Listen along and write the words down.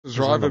It's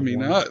driving me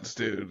nuts,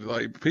 dude.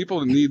 Like,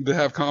 people need to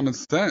have common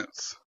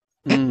sense.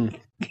 Mm.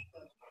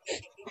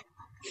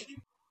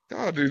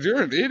 God, dude,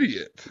 you're an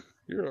idiot.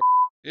 You're an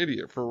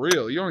idiot, for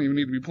real. You don't even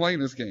need to be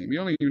playing this game. You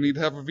don't even need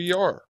to have a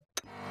VR.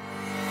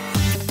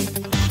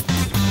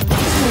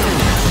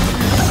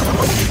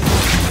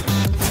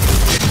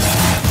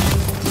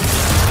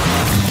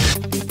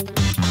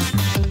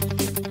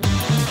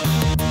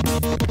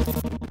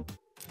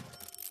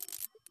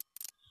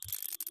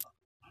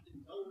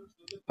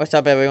 What's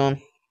up,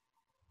 everyone?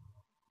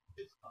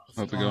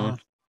 How's it going?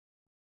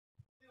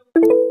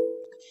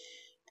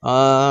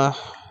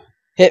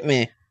 Hit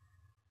me.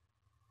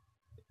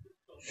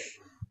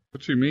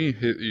 What you mean,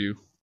 hit you?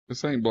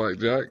 This ain't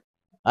blackjack.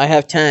 I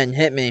have 10.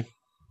 Hit me.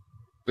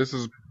 This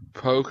is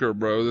poker,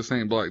 bro. This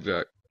ain't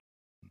blackjack.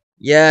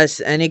 Yes,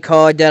 any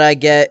card that I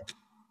get,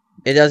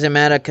 it doesn't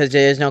matter because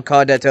there is no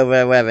card that's over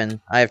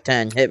 11. I have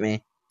 10. Hit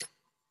me.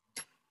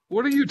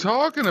 What are you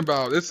talking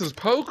about? This is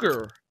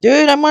poker.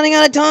 Dude, I'm running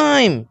out of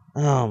time.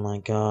 Oh my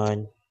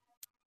god.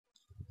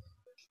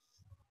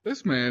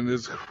 This man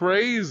is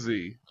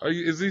crazy.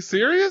 Is he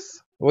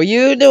serious? Were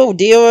you the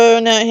dealer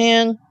in that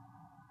hand?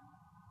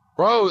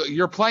 Bro,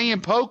 you're playing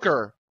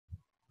poker.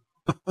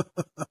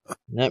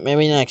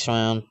 Maybe next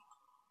round.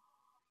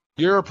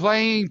 You're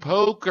playing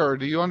poker.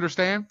 Do you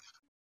understand?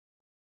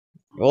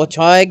 We'll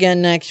try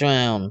again next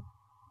round.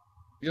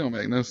 You don't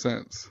make no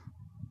sense.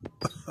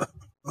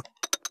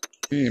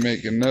 You ain't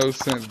making no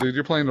sense, dude.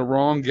 You're playing the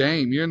wrong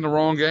game. You're in the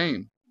wrong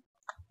game.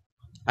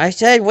 I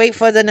said wait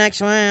for the next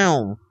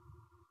round.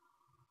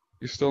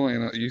 You still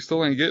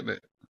ain't getting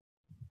it.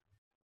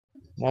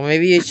 Well,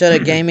 maybe you should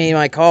have gave me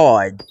my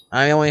card.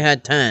 I only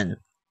had 10.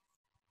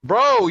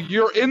 Bro,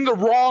 you're in the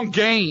wrong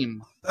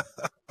game.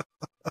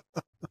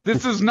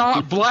 This is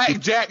not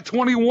Blackjack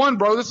 21,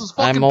 bro. This is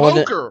fucking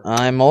poker.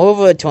 I'm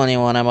over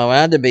 21. I'm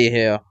allowed to be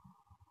here.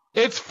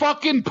 It's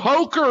fucking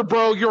poker,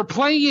 bro. You're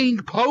playing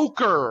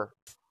poker.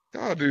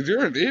 God, dude,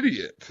 you're an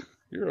idiot.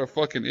 You're a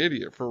fucking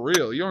idiot, for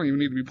real. You don't even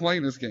need to be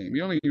playing this game.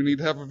 You don't even need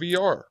to have a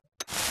VR.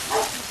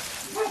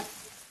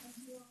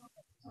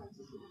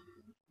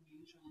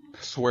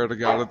 I swear to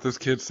God, if this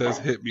kid says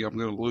hit me, I'm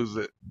going to lose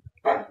it.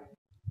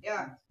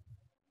 Yeah.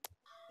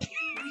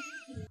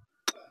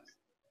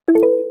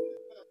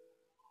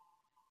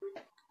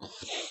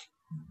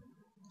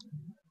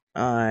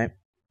 Alright.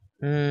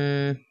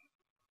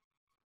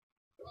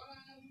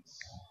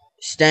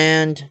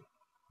 Stand.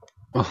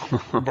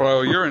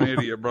 Bro, you're an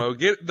idiot, bro.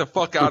 Get the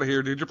fuck out of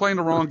here, dude. You're playing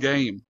the wrong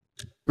game.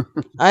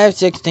 I have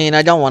 16.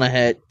 I don't want to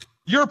hit.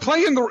 You're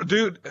playing the...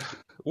 Dude,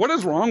 what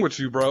is wrong with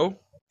you, bro?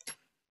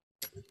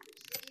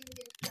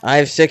 I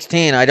have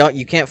 16.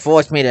 You can't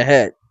force me to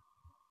hit.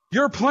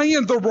 You're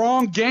playing the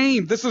wrong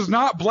game. This is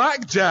not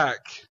blackjack.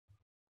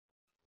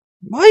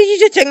 Why did you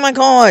just take my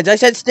cards? I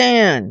said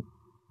stand.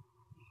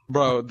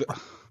 Bro,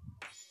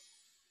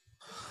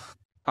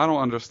 I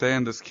don't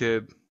understand this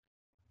kid.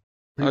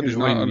 I do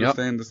not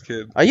understand this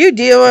kid. Are you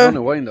dealer? He's on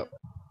the wind up.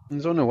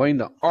 He's on the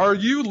wind up. Are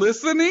you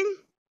listening?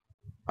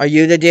 Are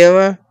you the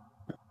dealer?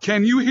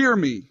 Can you hear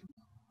me?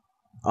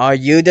 Are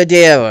you the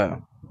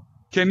dealer?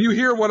 Can you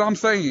hear what I'm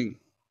saying?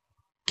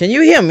 Can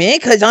you hear me?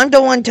 Because I'm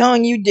the one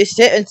telling you to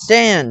sit and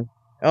stand.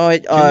 Can you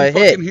hit.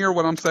 fucking hear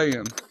what I'm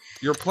saying?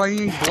 You're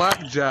playing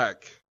blackjack.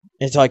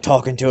 It's like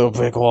talking to a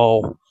brick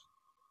wall.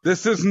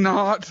 This is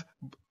not...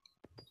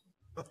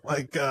 Oh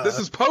my God. This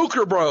is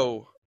poker,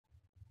 bro.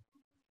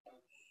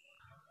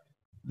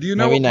 Do you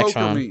know Maybe what next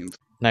poker round. means?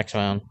 Next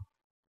round.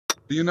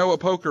 Do you know what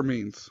poker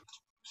means?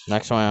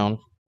 Next round.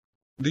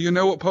 Do you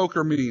know what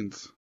poker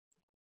means?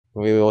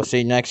 We will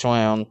see next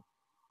round.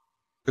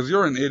 Because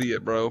you're an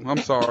idiot, bro. I'm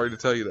sorry to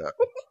tell you that.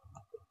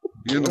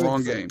 You're in the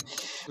wrong game.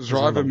 It's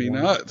driving me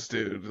nuts,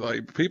 dude.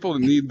 Like, people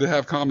need to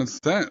have common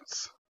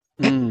sense.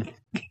 Mm.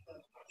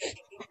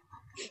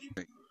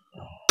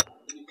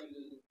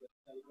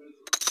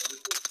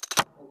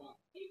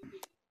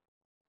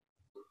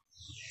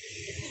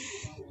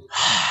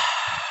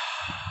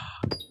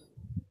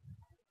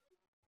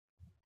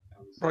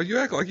 Bro, you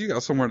act like you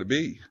got somewhere to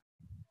be.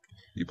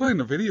 You playing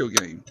a video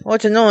game. Well,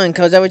 it's annoying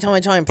because every time I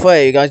try and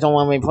play, you guys don't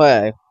want me to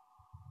play.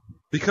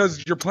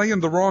 Because you're playing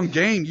the wrong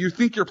game. You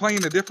think you're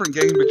playing a different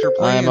game, but you're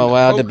playing I'm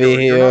allowed poker. to be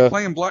here. You're not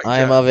playing blackjack. I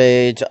am of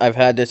age. I've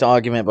had this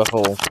argument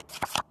before.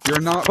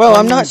 You're not. Bro, I'm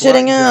playing not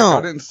sitting blackjack. out.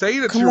 I didn't say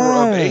that Come you were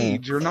on. of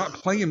age. You're not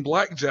playing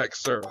blackjack,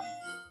 sir.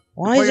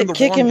 Why is it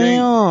kicking me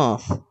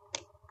off?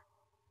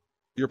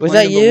 You're Was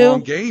playing that the you?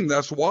 wrong game.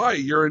 That's why.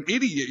 You're an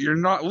idiot. You're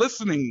not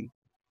listening.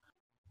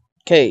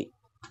 Kate,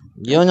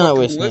 you're not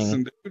Fucking listening.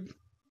 Listen, dude.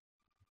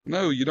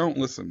 No, you don't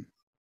listen.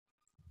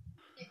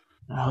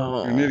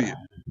 Oh. You're an idiot.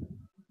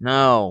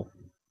 No.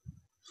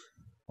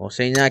 We'll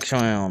see next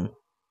round.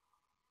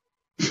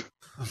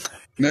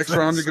 Next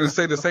round, you're going to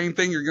say the same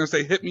thing. You're going to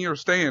say, hit me or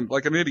stand,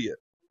 like an idiot.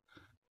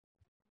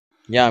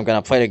 Yeah, I'm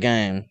gonna play the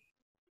game.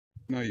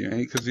 No, you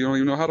ain't, because you don't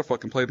even know how to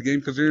fucking play the game,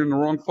 because you're in the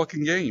wrong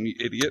fucking game, you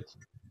idiot.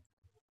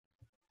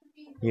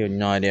 You have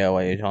no idea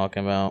what you're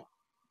talking about.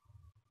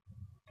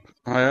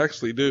 I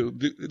actually do.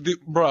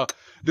 Bruh,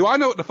 do I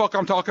know what the fuck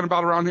I'm talking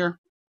about around here?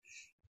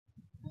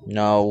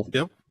 No.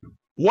 Yep.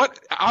 What?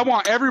 I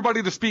want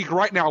everybody to speak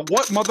right now.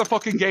 What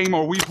motherfucking game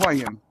are we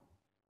playing?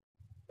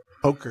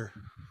 Poker.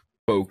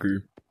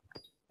 Poker.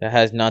 That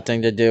has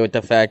nothing to do with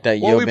the fact that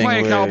What are you're we being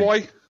playing, rude.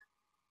 cowboy?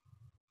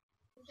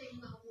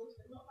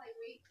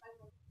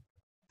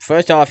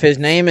 First off, his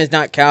name is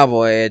not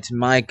Cowboy, it's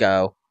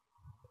Maiko.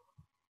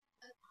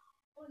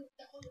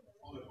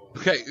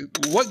 Okay,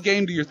 what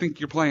game do you think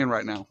you're playing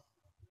right now?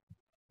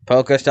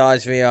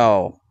 PokerStars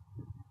VO.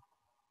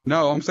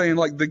 No, I'm saying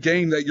like the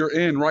game that you're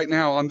in right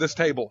now on this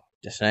table.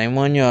 The same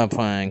one you're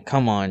playing.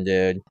 Come on,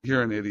 dude.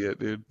 You're an idiot,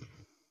 dude.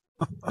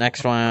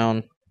 Next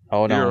round.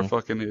 Hold You're on. a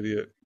fucking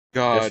idiot.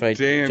 God wait,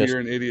 damn, just- you're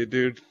an idiot,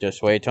 dude.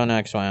 Just wait till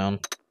next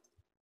round.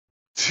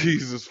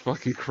 Jesus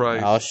fucking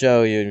Christ. I'll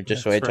show you.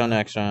 Just Next wait till round.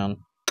 next round.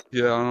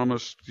 Yeah,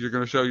 you're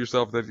gonna show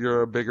yourself that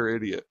you're a bigger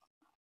idiot.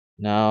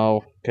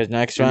 No, because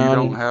next And you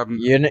round, don't have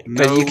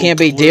because you no can't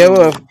be clue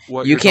dealer.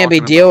 what You you're can't be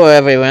talking dealer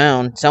every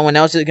round. Someone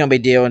else is gonna be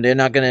dealing. They're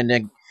not gonna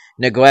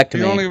neglect about.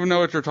 You me. don't even know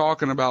what you're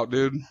talking about,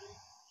 dude.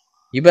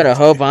 You better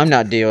hope I'm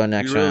not dealing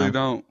next You really round.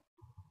 don't.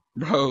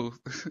 Bro,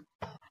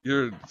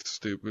 you're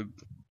stupid.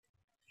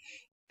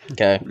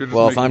 Okay. You're just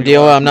Well, if making I'm me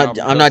dealer, laugh I'm now not.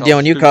 because I'm that's not how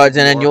dealing you stupid cards,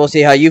 you and then are. you'll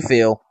see how you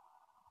feel.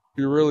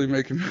 You're really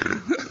making me.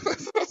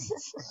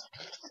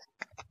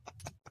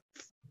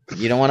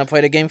 You don't want to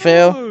play the game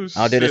fair? Oh,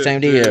 I'll do the shit,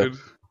 same to you. dude.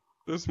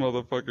 This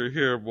motherfucker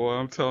here, boy,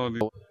 I'm telling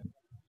you.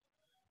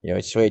 Yeah,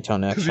 just wait till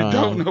next Because you don't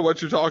round. know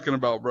what you're talking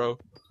about, bro.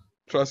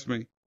 Trust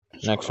me.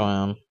 Next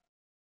round.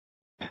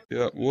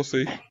 Yeah, we'll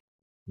see.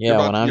 Yeah,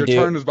 when I'm your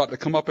dealer. turn is about to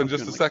come up in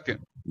just a second.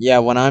 Yeah,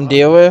 when I'm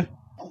dealer.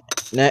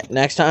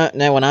 Next time,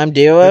 when I'm The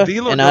dealer,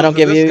 dealer and goes I don't to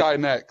give this you. guy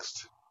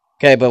next.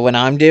 Okay, but when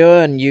I'm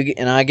dealer and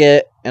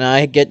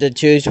I get to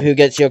choose who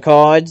gets your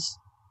cards,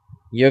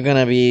 you're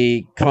gonna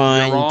be You're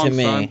crying wrong, to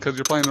me. son, because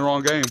you're playing the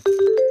wrong game.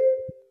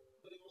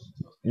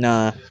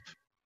 Nah,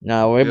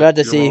 we're Yep, about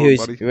to you're see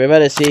wrong, buddy. we're about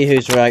to see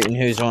who's right and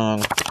who's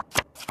wrong.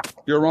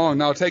 You're wrong.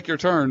 Now take your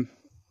turn.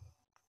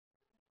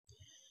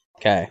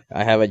 Okay,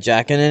 I have a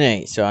jack and an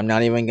 8, so I'm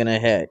not even gonna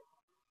hit.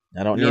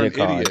 I don't You're need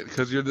an a card. idiot,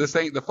 because this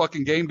ain't the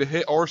fucking game to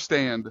hit or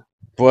stand.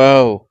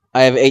 Bro,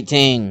 I have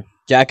 18.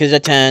 Jack is a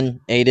 10,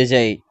 8 is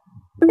 8.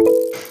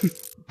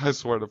 I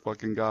swear to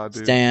fucking God,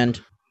 dude.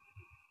 Stand.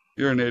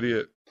 You're an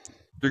idiot.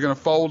 You're gonna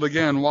fold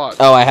again, watch.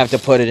 Oh, I have to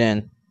put it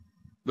in.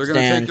 They're gonna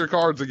stand. take your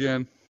cards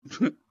again.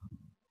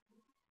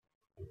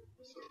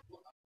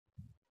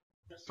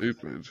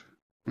 Stupid.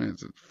 Man,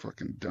 it's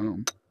fucking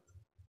dumb.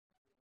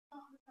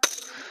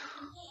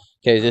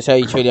 Okay, is this how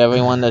you treat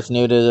everyone that's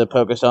new to the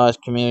PokerStars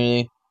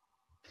community?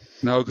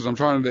 No, because I'm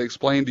trying to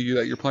explain to you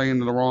that you're playing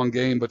the wrong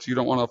game, but you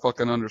don't want to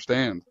fucking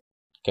understand.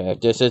 Okay,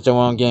 if this is the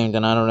wrong game,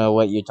 then I don't know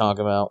what you're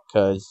talking about,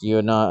 because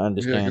you're not Yeah,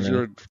 because understanding.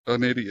 you're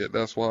an idiot.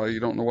 That's why you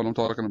don't know what I'm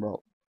talking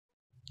about.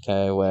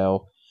 Okay,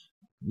 well,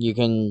 you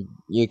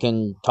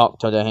can talk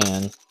to the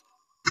hand.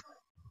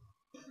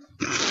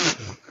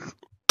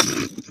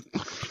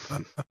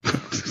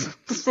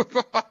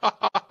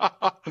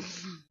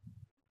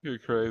 You're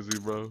crazy,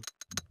 bro.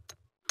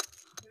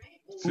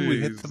 Ooh, we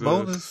hit the Jesus.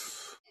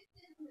 bonus.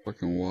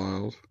 Fucking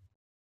wild.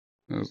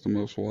 That's the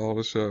most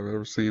wildest shit I've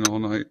ever seen all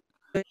night.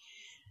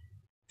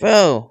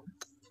 Bro.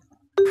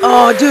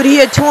 Oh, dude, he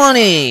had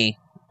 20.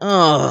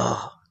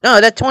 Oh.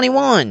 No, that's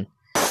 21.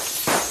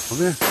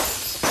 Okay.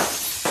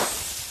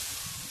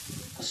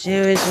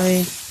 Seriously?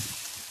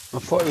 I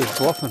thought he was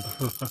bluffing.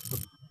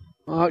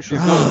 I actually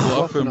He's thought not he was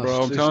bluffing, us. bro.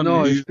 I'm It's telling no,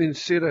 you, he's he's- been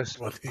serious. I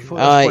thought this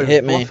Alright, player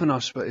hit was me. bluffing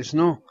us, but it's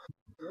no.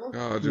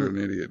 God, you're an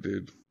idiot,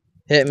 dude.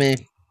 Hit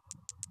me.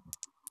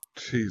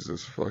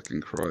 Jesus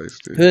fucking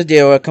Christ, dude. Who's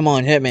dealer? Come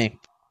on, hit me.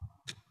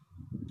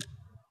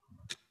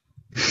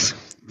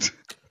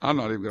 I'm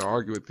not even gonna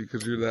argue with you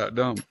because you're that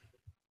dumb.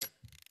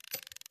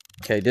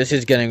 Okay, this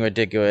is getting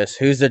ridiculous.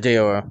 Who's the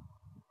dealer?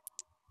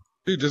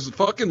 Dude, just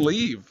fucking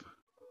leave.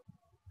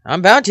 I'm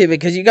about to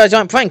because you guys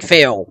aren't playing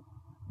fair.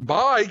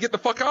 Bye. Get the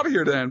fuck out of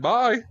here then.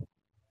 Bye.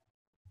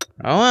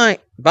 Alright,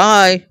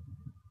 bye.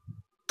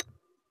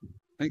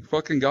 Thank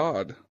fucking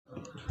God.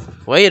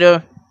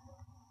 Later.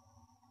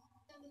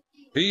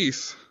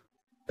 Peace.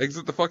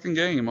 Exit the fucking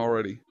game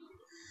already.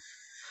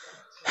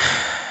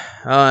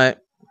 Alright.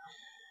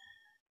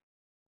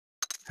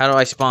 How do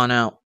I spawn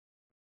out?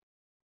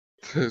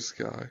 This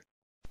guy.